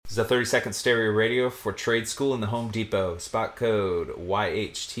This is a 30-second stereo radio for trade school in the Home Depot. Spot code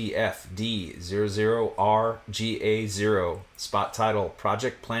YHTFD00RGA0. Spot title,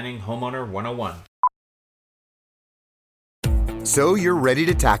 Project Planning Homeowner 101. So you're ready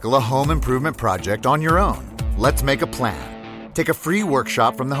to tackle a home improvement project on your own. Let's make a plan. Take a free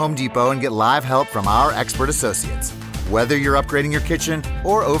workshop from the Home Depot and get live help from our expert associates. Whether you're upgrading your kitchen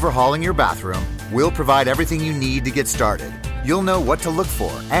or overhauling your bathroom, we'll provide everything you need to get started. You'll know what to look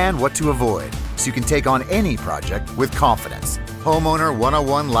for and what to avoid, so you can take on any project with confidence. Homeowner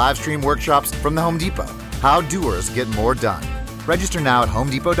 101 live stream workshops from the Home Depot. How doers get more done. Register now at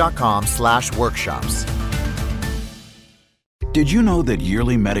homedepot.com/workshops. Did you know that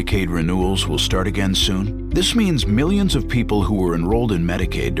yearly Medicaid renewals will start again soon? This means millions of people who were enrolled in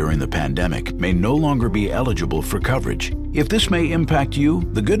Medicaid during the pandemic may no longer be eligible for coverage. If this may impact you,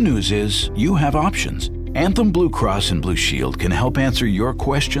 the good news is you have options. Anthem Blue Cross and Blue Shield can help answer your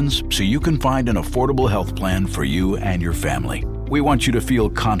questions so you can find an affordable health plan for you and your family. We want you to feel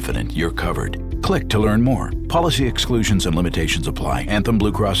confident you're covered. Click to learn more. Policy exclusions and limitations apply. Anthem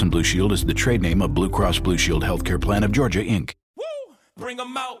Blue Cross and Blue Shield is the trade name of Blue Cross Blue Shield Healthcare Plan of Georgia, Inc. Bring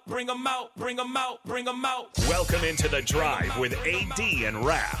 'em out, bring 'em out, bring 'em out, bring 'em out. Welcome into The Drive with AD and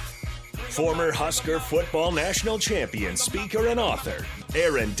Raph. Former Husker football national champion, speaker, and author,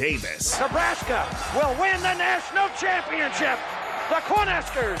 Aaron Davis. Nebraska will win the national championship. The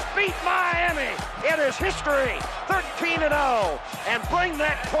Cornhuskers beat Miami. It is history, 13-0, and bring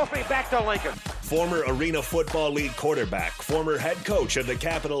that trophy back to Lincoln. Former Arena Football League quarterback, former head coach of the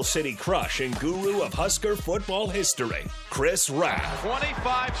Capital City Crush, and guru of Husker football history, Chris Rapp.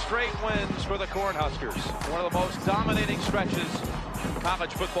 25 straight wins for the Cornhuskers. One of the most dominating stretches in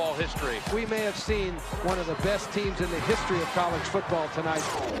college football history. We may have seen one of the best teams in the history of college football tonight.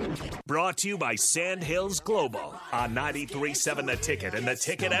 Brought to you by Sandhills Global on 93.7 The Ticket and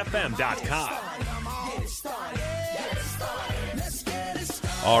theticketfm.com.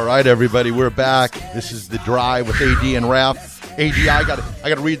 All right, everybody, we're back. This is The Drive with AD and Raph. AD, I got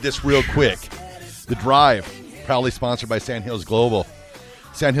to read this real quick. The Drive, proudly sponsored by Sandhills Global.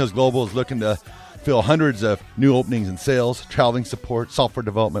 Sandhills Global is looking to fill hundreds of new openings in sales, traveling support, software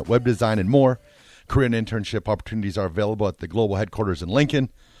development, web design, and more. Career and internship opportunities are available at the global headquarters in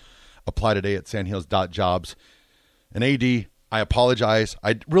Lincoln. Apply today at sandhills.jobs. And AD, I apologize.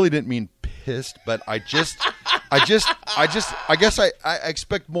 I really didn't mean pissed, but I guess I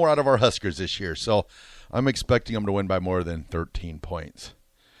expect more out of our Huskers this year. So I'm expecting them to win by more than 13 points.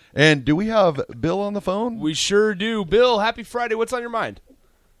 And do we have Bill on the phone? We sure do. Bill, happy Friday. What's on your mind?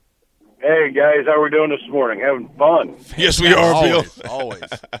 Hey, guys, how are we doing this morning? Having fun? Yes, we are, Bill. Always.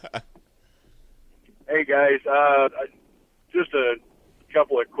 Hey, guys, just a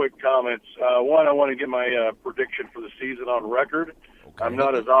couple of quick comments. One, I want to get my prediction for the season on record. Okay. I'm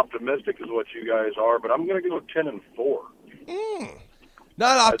not as optimistic as what you guys are, but I'm going to go 10-4.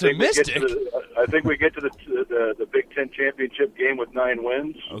 Not optimistic. I think we get to the Big Ten championship game with 9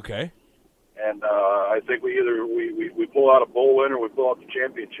 wins. Okay. And I think we either we pull out a bowl win or we pull out the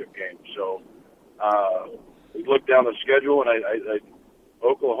championship game. So we look down the schedule, and I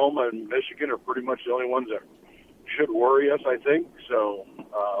Oklahoma and Michigan are pretty much the only ones that should worry us, I think. So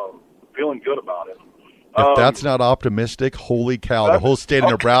feeling good about it. If that's not optimistic, holy cow, the whole state of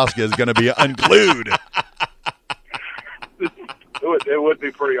Nebraska is going to be unglued. It would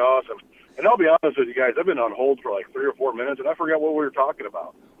be pretty awesome. And I'll be honest with you guys, I've been on hold for like 3 or 4 minutes, and I forgot what we were talking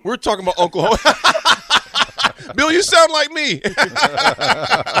about. We're talking about Oklahoma. Bill, you sound like me.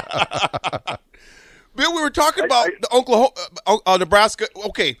 Bill, we were talking about the Oklahoma, Nebraska.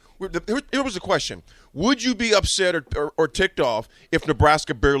 Okay, here was the question: would you be upset or ticked off if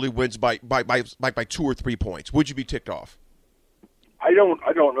Nebraska barely wins by 2 or 3 points? Would you be ticked off? I don't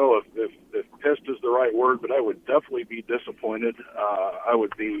know if pissed is the right word, but I would definitely be disappointed. I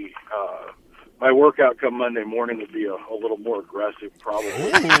would be. My workout come Monday morning would be a little more aggressive, probably.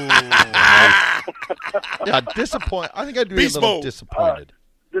 Yeah, disappointed. I think I'd be a little disappointed.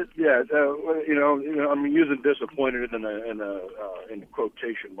 I'm using disappointed in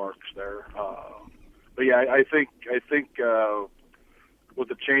quotation marks there. But yeah, I think with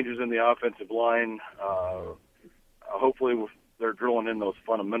the changes in the offensive line, hopefully they're drilling in those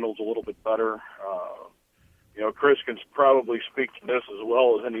fundamentals a little bit better. Chris can probably speak to this as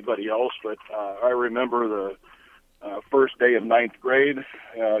well as anybody else, but I remember the first day of 9th grade.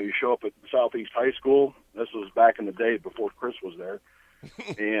 You show up at Southeast High School. This was back in the day before Chris was there.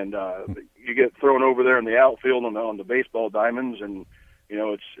 And you get thrown over there in the outfield on the baseball diamonds, and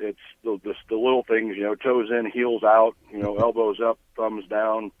it's the little things, toes in, heels out, elbows up, thumbs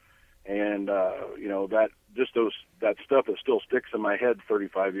down, and that just that stuff that still sticks in my head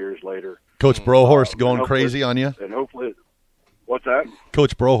 35 years later. Coach Brohorst going crazy on you? And hopefully, what's that?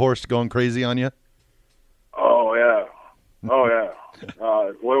 Coach Brohorst going crazy on you? Oh, yeah. Oh, yeah.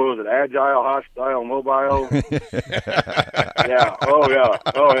 What was it? Agile, hostile, mobile? Yeah. Oh, yeah.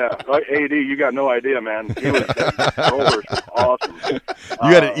 Oh, yeah. AD, you got no idea, man. Brohorst was awesome.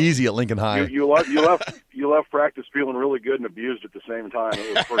 You had it easy at Lincoln High. You left practice feeling really good and abused at the same time.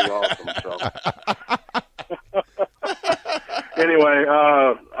 It was pretty awesome. So. Anyway,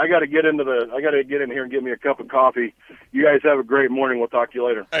 I got to get in here and get me a cup of coffee. You guys have a great morning. We'll talk to you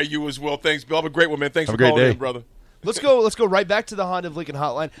later. Hey, you as well. Thanks, Bill. Have a great one, man. Thanks have for calling day. in, brother. Let's go right back to the Honda of Lincoln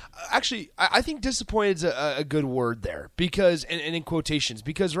hotline. Actually, I think disappointed is a good word there because, and in quotations,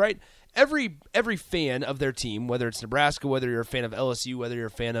 because right, every fan of their team, whether it's Nebraska, whether you're a fan of LSU, whether you're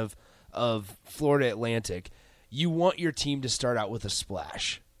a fan of Florida Atlantic, you want your team to start out with a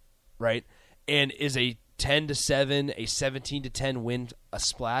splash, right? And is a 10-7, a 17-10 win a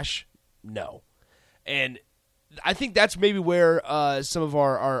splash? No. And I think that's maybe where some of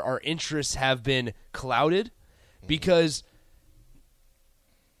our interests have been clouded. Because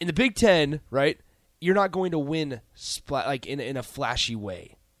in the Big Ten, right, you're not going to win like in a flashy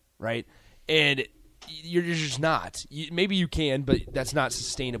way, right? And you're just not. Maybe you can, but that's not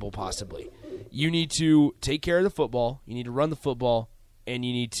sustainable possibly. You need to take care of the football. You need to run the football, and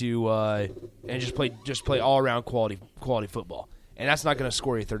you need to and just play all around quality football. And that's not going to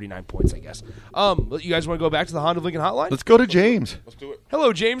score you 39 points, I guess. You guys want to go back to the Honda of Lincoln hotline? Let's go to James. Let's do it.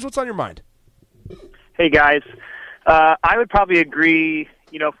 Hello, James. What's on your mind? Hey, guys. I would probably agree,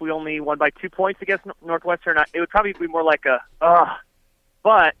 if we only won by 2 points against Northwestern, it would probably be more like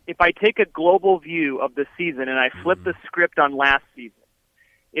but if I take a global view of the season and I flip the script on last season,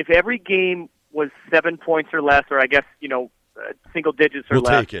 if every game was 7 points or less, or I guess, single digits or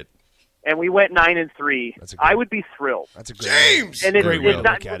less. We'll take it. And we went 9-3, I would be thrilled. That's a great James! And great way to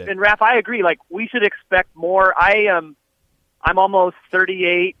look at it. And, Raph, I agree. Like, we should expect more. I'm almost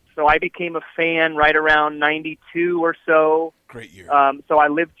 38. So I became a fan right around 92 or so. Great year. So I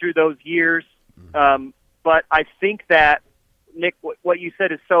lived through those years. But I think that, Nick, what you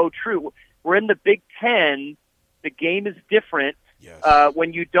said is so true. We're in the Big Ten. The game is different. Yes.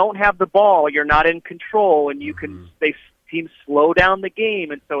 When you don't have the ball, you're not in control, and you can teams slow down the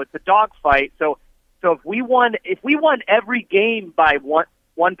game, and so it's a dogfight. So if we won every game by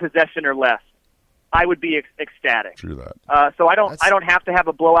one possession or less, I would be ecstatic. True that. So I don't have to have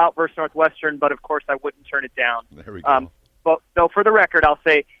a blowout versus Northwestern, but of course I wouldn't turn it down. There we go. But so for the record, I'll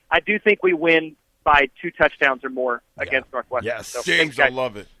say I do think we win by 2 touchdowns or more against Northwestern. Yes, so, James, I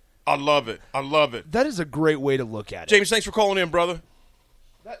love it. I love it. That is a great way to look at it. James, thanks for calling in, brother.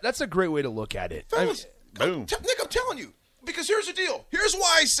 That's a great way to look at it. Fellas, boom. Nick, I'm telling you, because here's the deal. Here's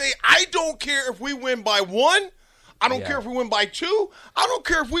why I say I don't care if we win by 1. I don't care if we win by 2. I don't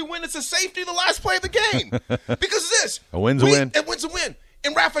care if we win. It's a safety the last play of the game. Because this. A win's a win. A win's a win.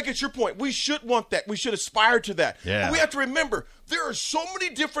 And, Raph, I get your point. We should want that. We should aspire to that. Yeah. But we have to remember, there are so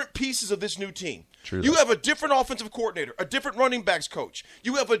many different pieces of this new team. True. You have a different offensive coordinator, a different running backs coach.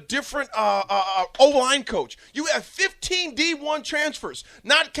 You have a different O-line coach. You have 15 D1 transfers,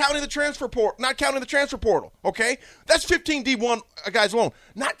 not counting the transfer portal, okay? That's 15 D1 guys alone,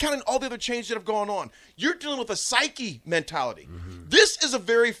 not counting all the other changes that have gone on. You're dealing with a psyche mentality. This is a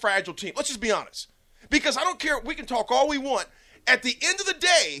very fragile team. Let's just be honest. Because I don't care. We can talk all we want. At the end of the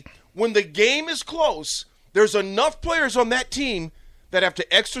day, when the game is close, there's enough players on that team that have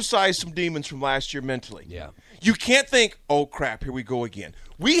to exercise some demons from last year mentally. Yeah. You can't think, oh, crap, here we go again.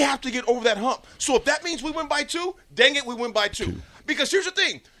 We have to get over that hump. So if that means we win by 2, dang it, we win by 2. Because here's the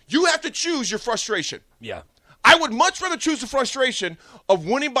thing. You have to choose your frustration. Yeah. I would much rather choose the frustration of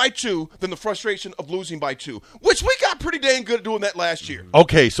winning by 2 than the frustration of losing by 2, which we got pretty dang good at doing that last year.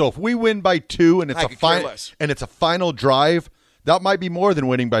 Okay, so if we win by 2 and it's a final drive, that might be more than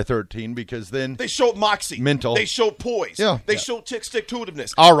winning by 13 because then they showed moxie, mental. They showed poise. Yeah. They showed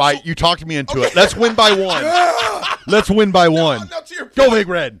stick-to-itiveness. All right, you talked me into it. Let's win by 1. Let's win by 1. Now to your point, go Big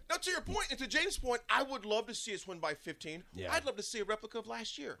Red. Now to your point, and to James' point, I would love to see us win by 15. Yeah. I'd love to see a replica of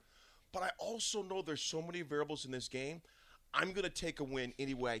last year. But I also know there's so many variables in this game. I'm going to take a win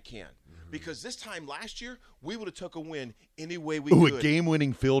any way I can. Because this time last year, we would have took a win any way we could. A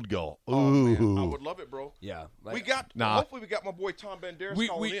game-winning field goal. Ooh. Oh, man. I would love it, bro. Yeah. Hopefully we got my boy Tom Banderas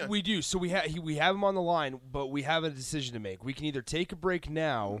calling in. We do. So we have him on the line, but we have a decision to make. We can either take a break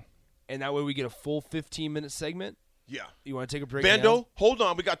now, and that way we get a full 15-minute segment. Yeah. You want to take a break Bando, now? hold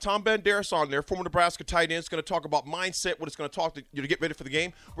on. We got Tom Banderas on there, former Nebraska tight end. It's going to talk about mindset, what it's going to talk to you to get ready for the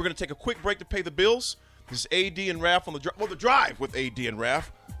game. We're going to take a quick break to pay the bills. This is AD and Raph on the drive with AD and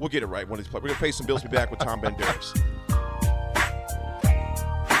Raph. We'll get it right one of these plays. We're going to pay some bills. Be back with Tom Banderas.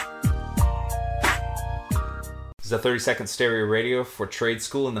 This is a 30-second stereo radio for trade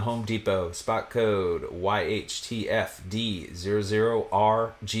school in the Home Depot. Spot code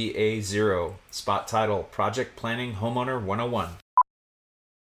YHTFD00RGA0. Spot title, Project Planning Homeowner 101.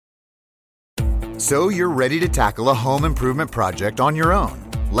 So you're ready to tackle a home improvement project on your own.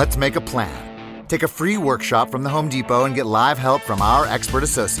 Let's make a plan. Take a free workshop from the Home Depot and get live help from our expert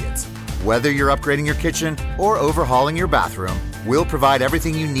associates. Whether you're upgrading your kitchen or overhauling your bathroom, we'll provide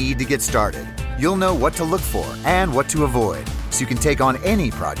everything you need to get started. You'll know what to look for and what to avoid, so you can take on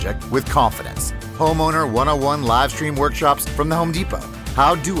any project with confidence. Homeowner 101 live stream workshops from the Home Depot.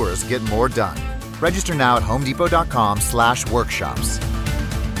 How doers get more done. Register now at homedepot.com/workshops.